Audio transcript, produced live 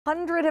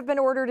100 have been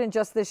ordered in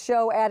just this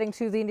show, adding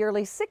to the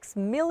nearly 6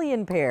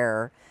 million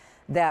pair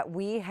that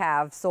we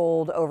have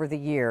sold over the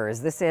years.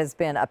 This has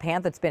been a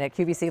pant that's been at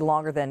QVC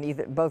longer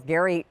than both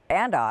Gary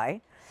and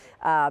I.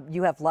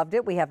 You have loved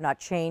it. We have not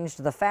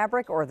changed the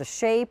fabric or the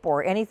shape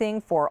or anything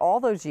for all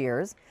those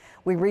years.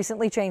 We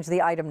recently changed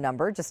the item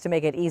number just to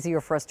make it easier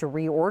for us to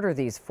reorder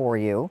these for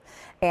you.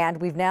 And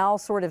we've now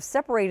sort of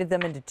separated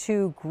them into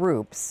two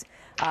groups.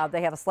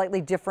 They have a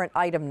slightly different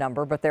item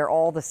number, but they're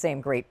all the same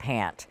great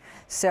pant.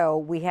 So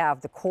we have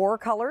the core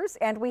colors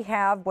and we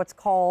have what's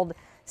called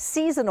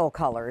seasonal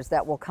colors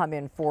that will come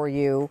in for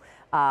you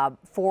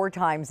 4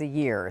 times a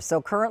year.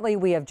 So currently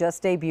we have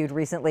just debuted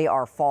recently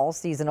our fall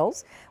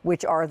seasonals,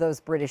 which are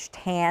those British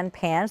tan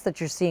pants that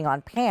you're seeing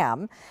on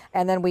Pam.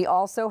 And then we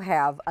also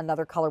have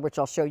another color, which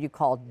I'll show you,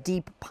 called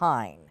deep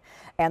pine.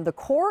 And the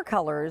core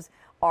colors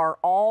are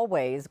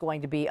always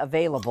going to be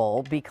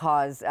available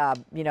because,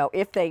 you know,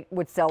 if they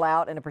would sell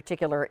out in a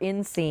particular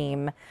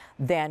inseam,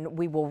 then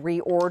we will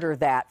reorder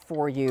that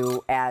for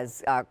you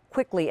as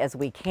quickly as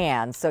we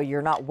can, so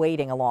you're not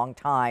waiting a long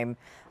time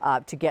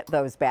to get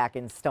those back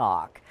in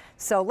stock.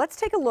 So let's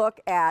take a look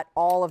at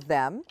all of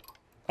them.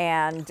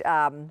 And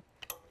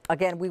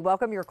again, we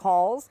welcome your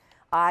calls.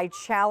 I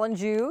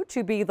challenge you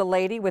to be the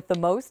lady with the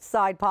most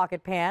side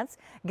pocket pants.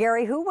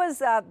 Gary, who was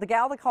the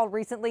gal that called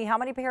recently? How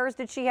many pairs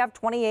did she have?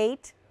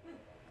 28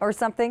 or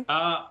something?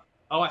 Oh,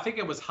 I think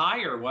it was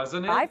higher,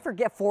 wasn't it? I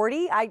forget,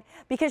 40?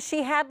 Because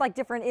she had like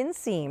different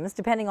inseams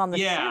depending on the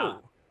shoe.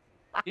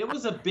 It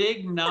was a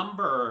big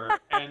number,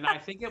 and I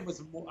think it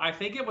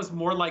was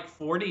more like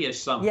 40-ish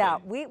something. Yeah,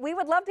 we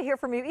would love to hear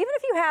from you, even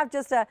if you have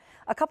just a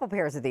couple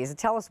pairs of these, and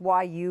tell us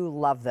why you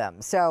love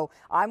them. So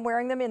I'm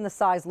wearing them in the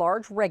size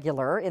large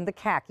regular in the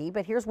khaki,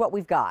 but here's what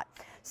we've got.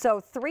 So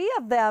 3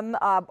 of them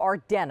are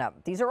denim.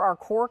 These are our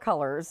core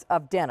colors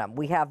of denim.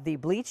 We have the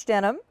bleach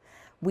denim,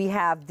 we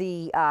have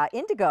the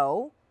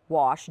indigo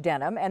wash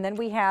denim, and then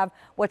we have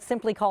what's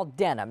simply called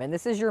denim, and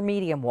this is your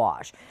medium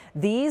wash.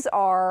 These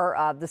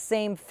are the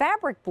same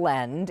fabric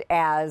blend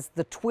as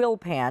the twill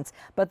pants,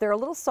 but they're a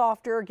little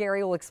softer.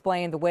 Gary will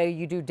explain the way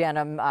you do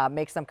denim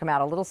makes them come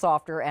out a little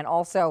softer, and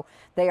also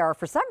they are,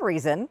 for some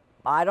reason,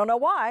 I don't know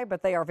why,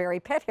 but they are very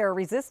pet hair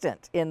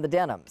resistant in the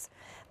denims.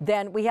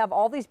 Then we have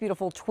all these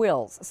beautiful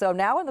twills. So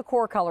now in the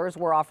core colors,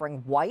 we're offering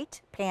white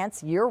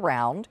pants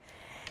year-round.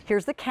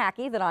 Here's the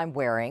khaki that I'm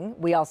wearing.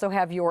 We also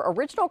have your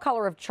original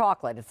color of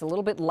chocolate. It's a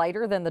little bit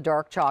lighter than the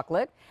dark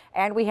chocolate,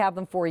 and we have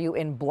them for you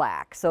in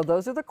black. So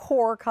those are the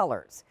core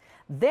colors.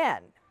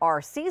 Then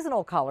our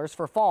seasonal colors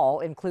for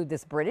fall include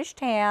this British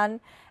tan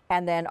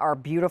and then our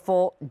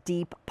beautiful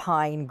deep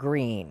pine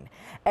green.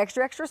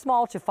 Extra, extra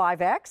small to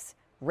 5X.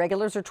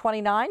 Regulars are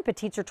 29,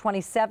 petites are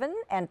 27,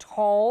 and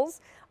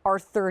talls are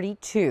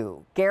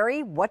 32.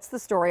 Gary, what's the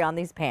story on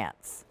these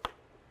pants?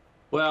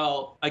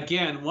 Well,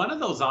 again, one of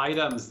those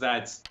items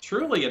that's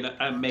truly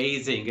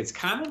amazing. It's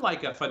kind of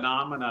like a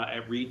phenomena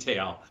at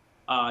retail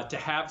to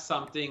have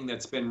something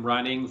that's been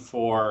running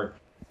for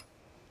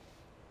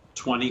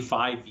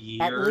 25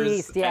 years. At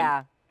least,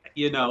 yeah. And,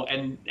 you know,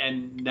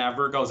 and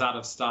never goes out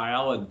of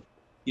style. And,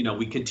 you know,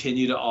 we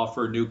continue to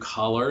offer new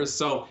colors.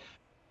 So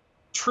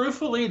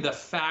truthfully, the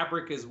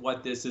fabric is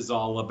what this is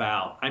all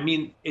about. I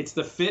mean, it's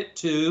the fit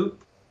too,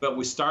 but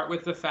we start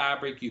with the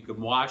fabric. You can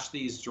wash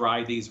these,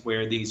 dry these,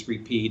 wear these,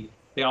 repeat.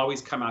 They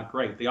always come out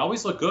great. They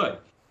always look good.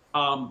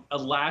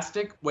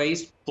 Elastic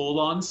waist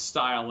pull-on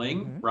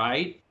styling,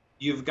 right?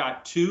 You've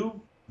got 2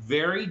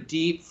 very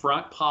deep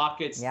front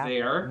pockets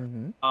there.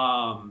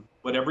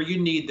 Whatever you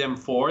need them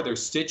for. They're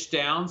stitched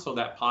down so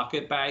that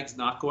pocket bag's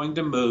not going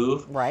to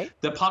move. Right.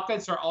 The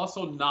pockets are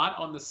also not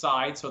on the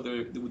side, so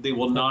they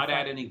will not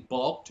add any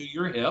bulk to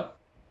your hip.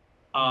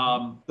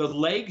 The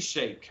leg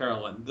shape,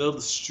 Carolyn,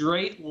 the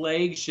straight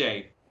leg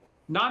shape.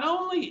 Not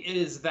only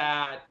is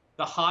that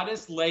the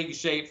hottest leg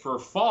shape for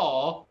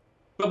fall,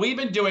 but we've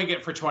been doing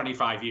it for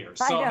 25 years.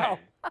 So, hey,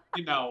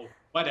 you know,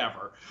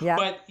 whatever. Yeah.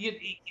 But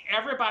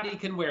everybody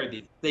can wear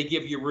these. They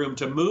give you room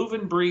to move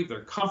and breathe.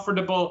 They're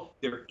comfortable.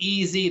 They're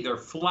easy. They're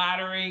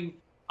flattering.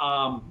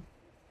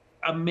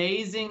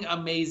 Amazing,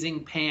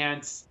 amazing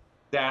pants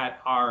that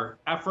are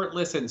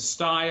effortless in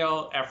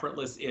style,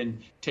 effortless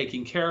in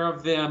taking care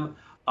of them.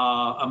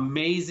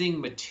 Amazing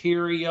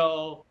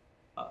material,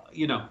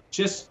 you know,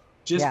 just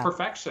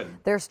perfection.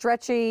 They're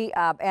stretchy,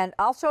 and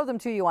I'll show them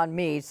to you on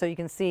me so you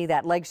can see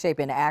that leg shape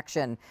in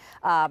action.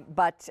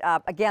 But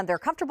again, they're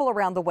comfortable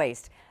around the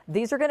waist.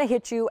 These are going to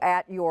hit you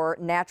at your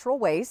natural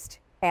waist,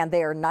 and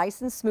they are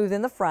nice and smooth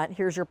in the front.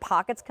 Here's your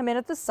pockets come in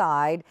at the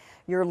side.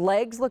 Your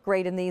legs look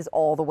great in these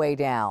all the way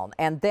down.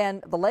 And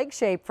then the leg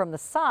shape from the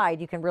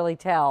side, you can really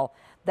tell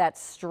that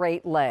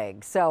straight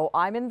leg. So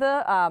I'm in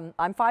the,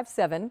 I'm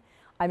 5'7".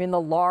 I'm in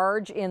the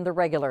large in the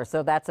regular,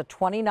 so that's a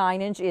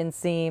 29-inch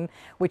inseam,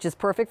 which is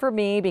perfect for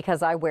me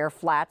because I wear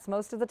flats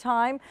most of the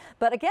time.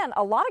 But again,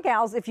 a lot of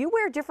gals, if you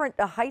wear different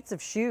heights of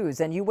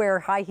shoes and you wear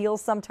high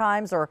heels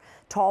sometimes or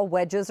tall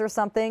wedges or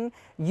something,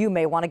 you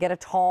may want to get a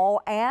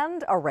tall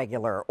and a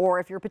regular. Or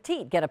if you're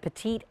petite, get a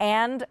petite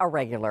and a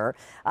regular,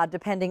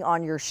 depending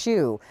on your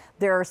shoe.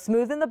 They're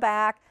smooth in the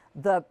back.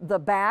 The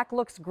back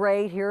looks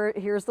great.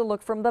 Here's the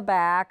look from the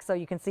back. So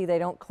you can see they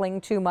don't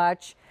cling too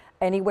much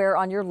anywhere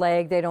on your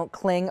leg. They don't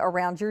cling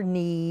around your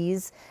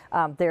knees.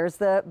 There's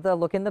the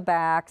look in the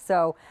back.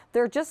 So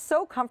they're just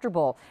so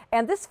comfortable.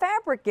 And this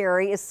fabric,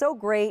 Gary, is so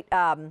great.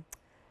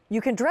 You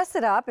can dress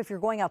it up if you're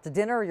going out to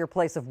dinner or your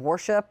place of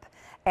worship,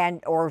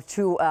 or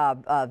to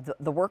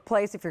the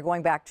workplace if you're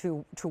going back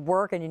to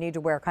work and you need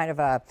to wear kind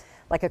of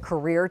like a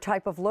career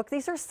type of look.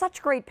 These are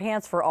such great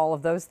pants for all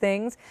of those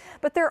things,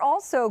 but they're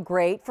also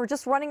great for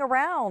just running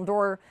around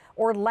or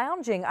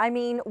lounging. I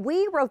mean,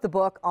 we wrote the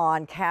book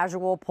on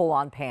casual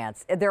pull-on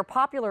pants. They're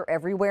popular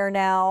everywhere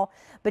now,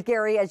 but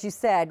Gary, as you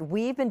said,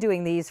 we've been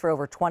doing these for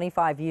over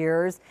 25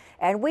 years,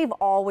 and we've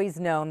always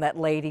known that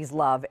ladies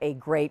love a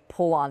great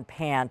pull-on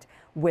pant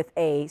with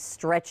a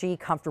stretchy,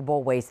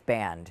 comfortable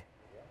waistband.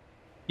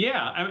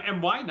 Yeah,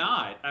 and why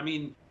not? I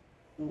mean,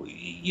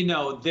 you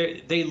know,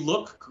 they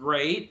look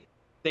great.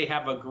 They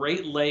have a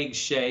great leg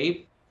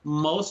shape.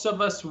 Most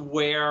of us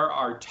wear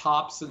our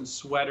tops and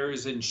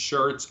sweaters and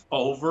shirts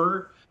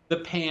over the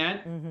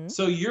pant. Mm-hmm.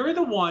 So you're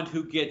the one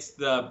who gets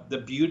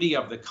the beauty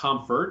of the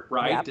comfort,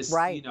 right? Yep,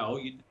 right. You know,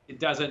 it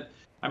doesn't,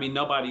 I mean,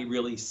 nobody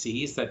really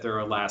sees that they're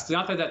elastic.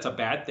 Not that that's a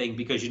bad thing,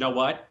 because you know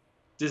what?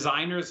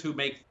 Designers who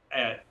make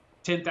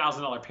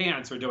 $10,000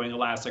 pants are doing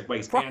elastic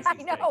waist pants. I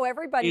know,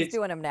 everybody's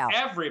doing them now.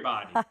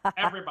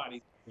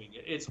 Everybody's doing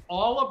it. It's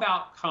all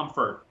about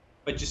comfort,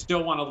 but you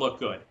still want to look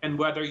good. And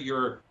whether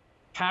you're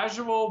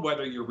casual,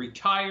 whether you're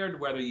retired,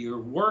 whether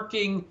you're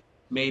working,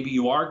 maybe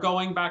you are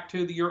going back to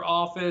your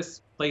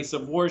office, place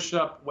of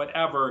worship,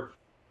 whatever,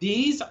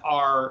 these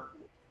are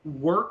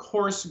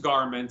workhorse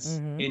garments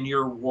in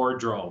your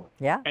wardrobe.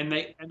 Yeah. And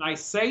I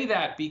say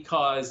that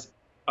because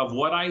of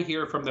what I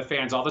hear from the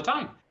fans all the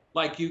time.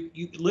 Like you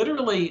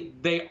literally,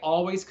 they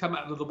always come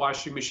out of the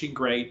washing machine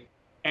great,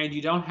 and you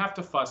don't have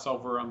to fuss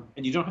over them,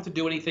 and you don't have to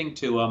do anything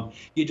to them.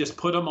 You just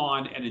put them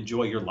on and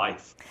enjoy your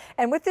life.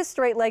 And with this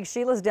straight leg,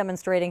 Sheila's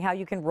demonstrating how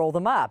you can roll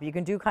them up. You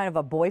can do kind of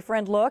a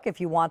boyfriend look if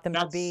you want them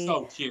to be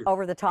so cute.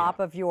 Over the top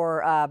of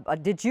your,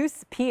 did you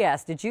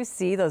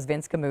see those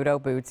Vince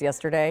Camuto boots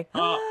yesterday?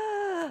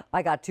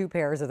 I got 2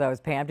 pairs of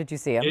those, Pam. Did you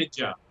see them? Did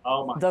you?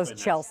 Oh my Those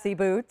goodness. Chelsea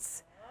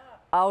boots.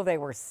 Oh, they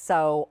were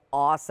so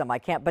awesome. I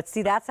can't, but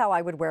see, that's how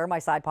I would wear my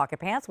side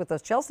pocket pants with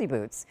those Chelsea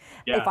boots.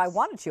 Yes. If I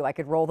wanted to, I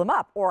could roll them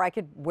up, or I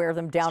could wear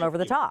them down over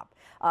the top.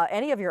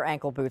 Any of your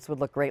ankle boots would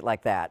look great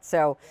like that.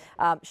 So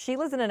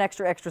Sheila's in an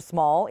extra, extra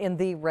small in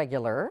the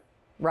regular,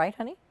 right,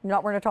 honey? You're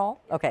not wearing a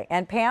tall? Okay.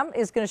 And Pam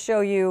is going to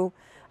show you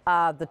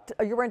are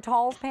you wearing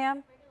talls,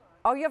 Pam?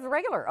 Oh, you have the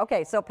regular.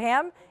 Okay. So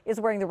Pam is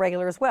wearing the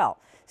regular as well.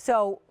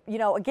 So, you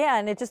know,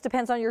 again, it just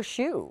depends on your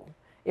shoe.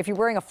 If you're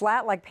wearing a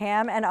flat like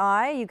Pam and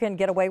I, you can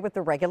get away with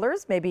the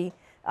regulars. Maybe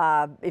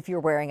if you're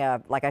wearing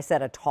like I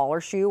said, a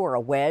taller shoe or a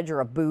wedge or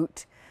a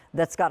boot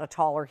that's got a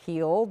taller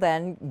heel,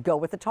 then go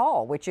with the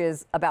tall, which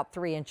is about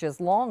 3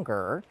 inches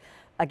longer.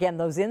 Again,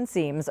 those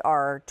inseams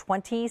are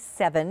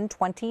 27,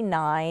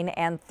 29,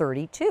 and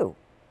 32.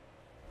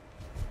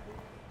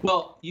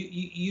 Well,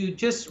 you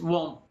just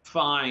won't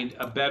find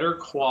a better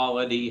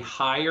quality,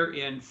 higher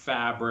end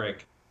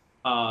fabric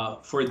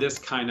for this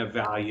kind of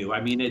value.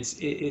 I mean,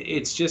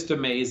 it's just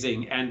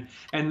amazing.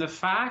 And the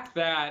fact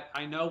that,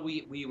 I know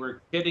we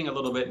were kidding a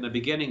little bit in the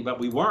beginning, but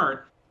we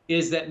weren't,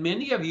 is that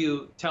many of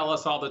you tell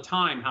us all the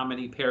time how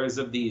many pairs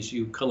of these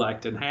you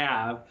collect and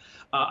have.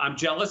 I'm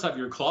jealous of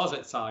your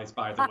closet size,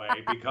 by the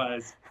way,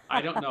 because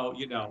I don't know,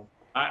 you know,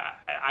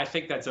 I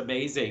think that's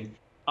amazing.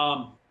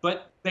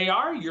 But they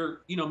are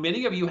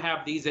many of you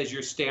have these as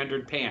your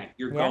standard pant,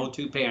 your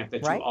go-to pant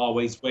that you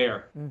always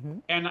wear. Mm-hmm.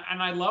 And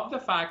I love the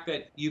fact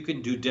that you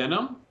can do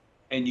denim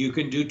and you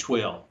can do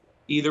twill.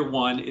 Either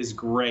one is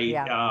great.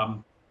 Yeah.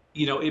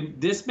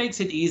 This makes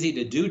it easy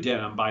to do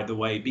denim, by the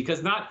way,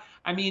 because not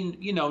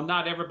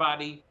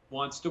everybody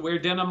wants to wear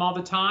denim all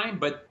the time,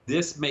 but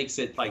this makes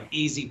it like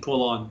easy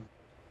pull on.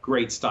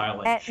 Great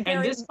styling.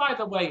 And this, by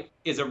the way,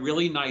 is a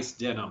really nice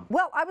denim.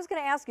 Well, I was going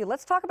to ask you,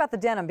 let's talk about the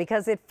denim,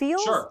 because it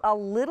feels a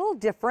little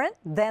different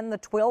than the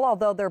twill,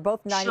 although they're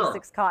both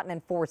 96 cotton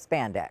and 4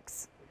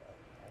 spandex.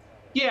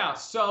 Yeah,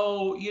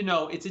 so,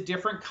 it's a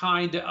different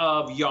kind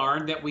of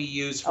yarn that we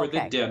use for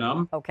the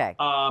denim. Okay.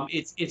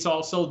 It's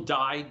also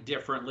dyed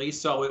differently,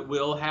 so it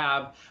will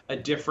have a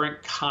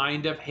different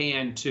kind of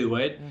hand to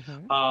it.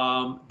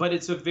 Mm-hmm. But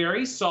it's a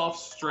very soft,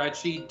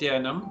 stretchy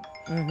denim.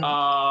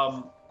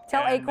 Mm-hmm.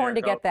 Tell Acorn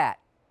to get that.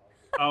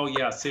 Oh,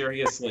 yeah,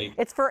 seriously.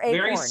 It's for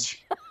Acorn.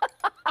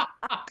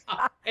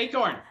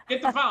 Acorn,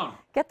 get the phone.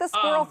 Get the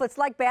squirrel. It's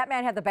like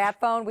Batman had the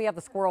bat phone. We have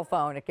the squirrel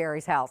phone at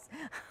Gary's house.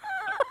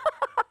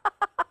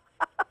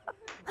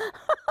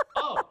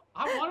 Oh,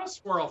 I want a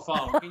squirrel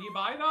phone. Can you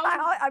buy those?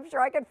 I'm sure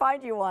I can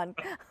find you one.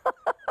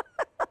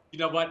 You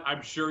know what?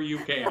 I'm sure you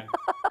can.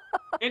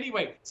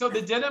 Anyway, so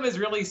the denim is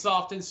really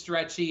soft and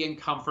stretchy and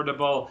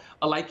comfortable.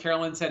 Like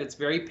Carolyn said, it's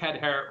very pet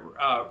hair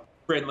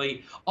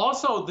friendly.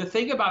 Also, the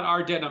thing about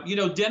our denim,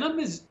 denim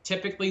is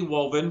typically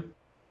woven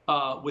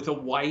with a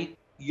white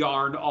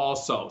yarn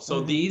also.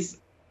 So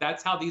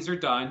that's how these are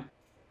done.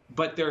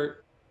 But they're,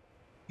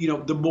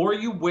 the more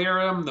you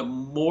wear them, the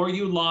more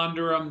you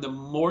launder them, the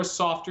more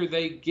softer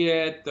they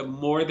get, the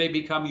more they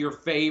become your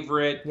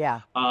favorite.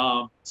 Yeah.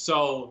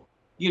 So,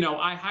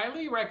 I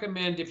highly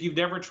recommend, if you've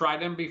never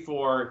tried them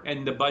before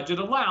and the budget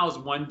allows,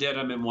 one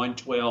denim and one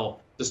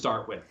twill to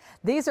start with.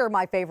 These are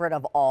my favorite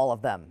of all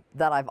of them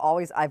that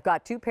I've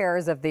got 2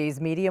 pairs of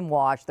these medium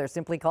wash. They're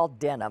simply called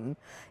Denim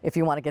if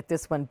you want to get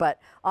this one.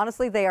 But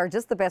honestly, they are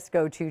just the best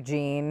go-to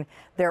jean.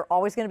 They're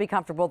always going to be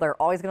comfortable.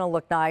 They're always going to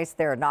look nice.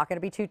 They're not going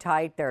to be too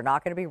tight. They're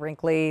not going to be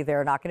wrinkly.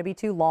 They're not going to be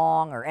too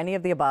long or any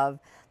of the above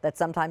that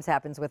sometimes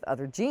happens with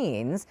other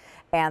jeans.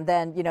 And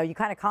then, you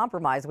kind of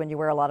compromise when you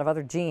wear a lot of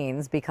other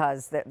jeans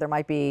because there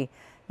might be,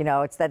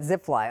 it's that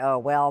zip fly. Oh,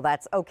 well,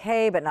 that's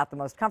okay, but not the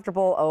most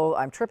comfortable. Oh,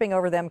 I'm tripping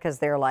over them because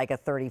they're like a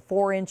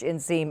 34-inch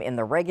inseam in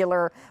the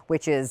regular,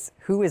 which is,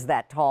 who is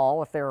that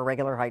tall if they're a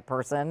regular height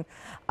person?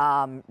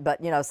 But,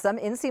 some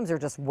inseams are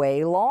just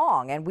way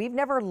long, and we've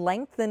never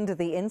lengthened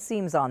the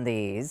inseams on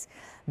these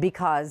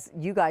because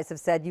you guys have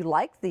said you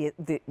like the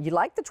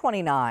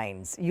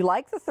 29s, you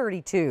like the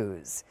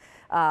 32s.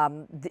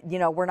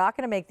 We're not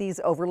going to make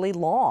these overly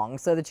long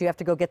so that you have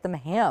to go get them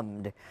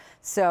hemmed.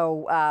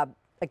 So,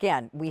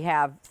 again, we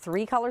have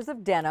 3 colors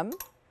of denim,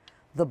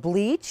 the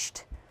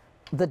bleached,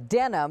 the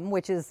denim,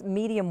 which is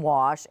medium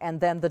wash, and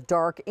then the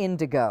dark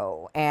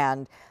indigo.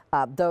 And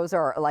those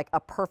are like a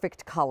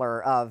perfect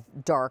color of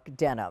dark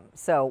denim.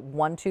 So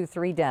 1, 2,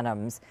 3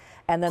 denims.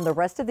 And then the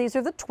rest of these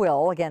are the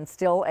twill. Again,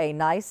 still a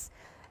nice,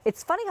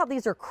 it's funny how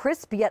these are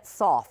crisp yet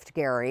soft,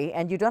 Gary,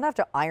 and you don't have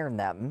to iron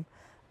them.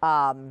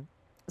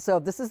 So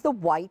this is the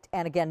white,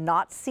 and again,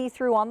 not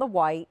see-through on the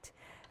white.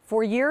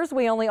 For years,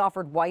 we only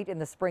offered white in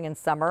the spring and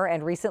summer,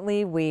 and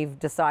recently we've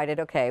decided,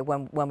 okay,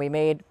 when we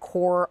made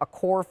a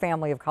core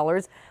family of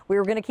colors, we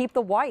were going to keep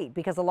the white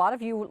because a lot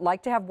of you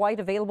like to have white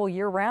available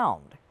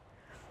year-round.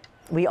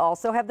 We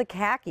also have the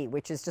khaki,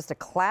 which is just a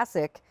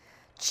classic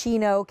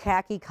chino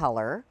khaki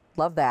color.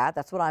 Love that.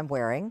 That's what I'm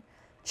wearing.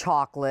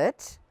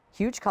 Chocolate,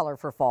 huge color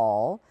for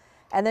fall.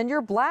 And then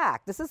your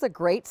black. This is a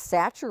great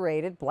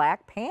saturated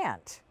black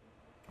pant.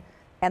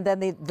 And then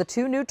the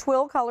 2 new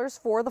twill colors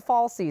for the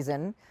fall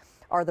season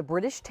are the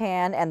British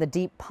tan and the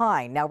deep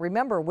pine. Now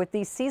remember, with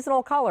these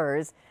seasonal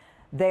colors,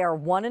 they are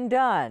one and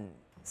done.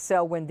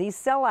 So when these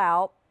sell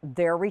out,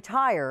 they're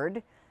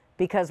retired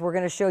because we're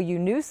going to show you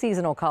new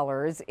seasonal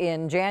colors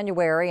in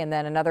January and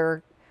then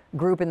another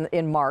group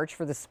in March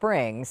for the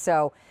spring.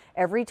 So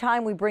every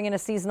time we bring in a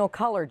seasonal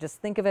color, just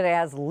think of it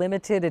as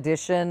limited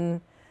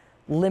edition,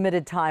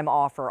 limited time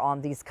offer on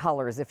these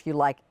colors if you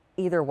like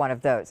either one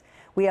of those.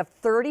 We have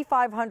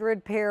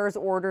 3,500 pairs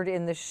ordered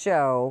in the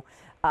show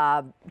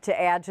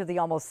to add to the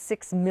almost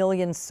 6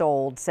 million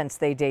sold since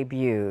they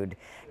debuted.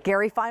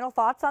 Gary, final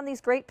thoughts on these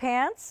great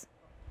pants?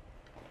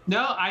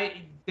 No,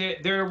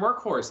 they're a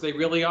workhorse. They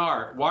really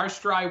are. Wash,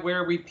 dry,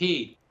 wear,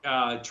 repeat.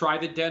 Try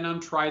the denim,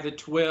 try the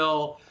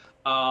twill.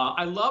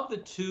 I love the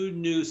 2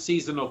 new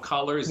seasonal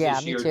colors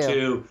this year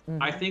too.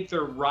 I think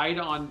they're right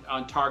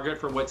on target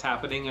for what's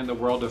happening in the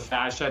world of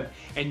fashion,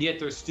 and yet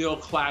they're still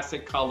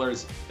classic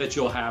colors that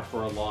you'll have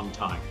for a long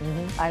time.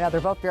 I know they're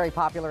both very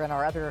popular in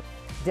our other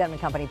Denim &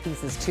 Company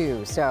pieces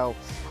too. So,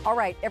 all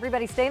right,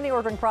 everybody stay in the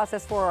ordering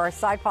process for our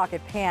side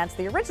pocket pants.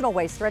 The original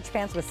way stretch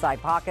pants with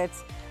side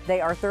pockets.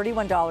 They are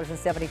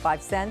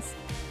 $31.75,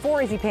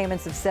 4 easy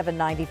payments of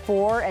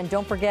 $7.94. And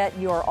don't forget,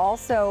 you're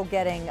also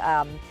getting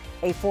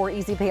a 4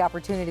 easy pay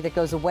opportunity that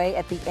goes away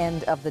at the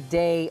end of the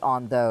day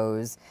on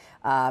those.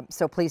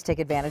 So please take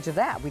advantage of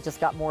that. We just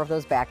got more of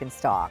those back in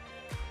stock.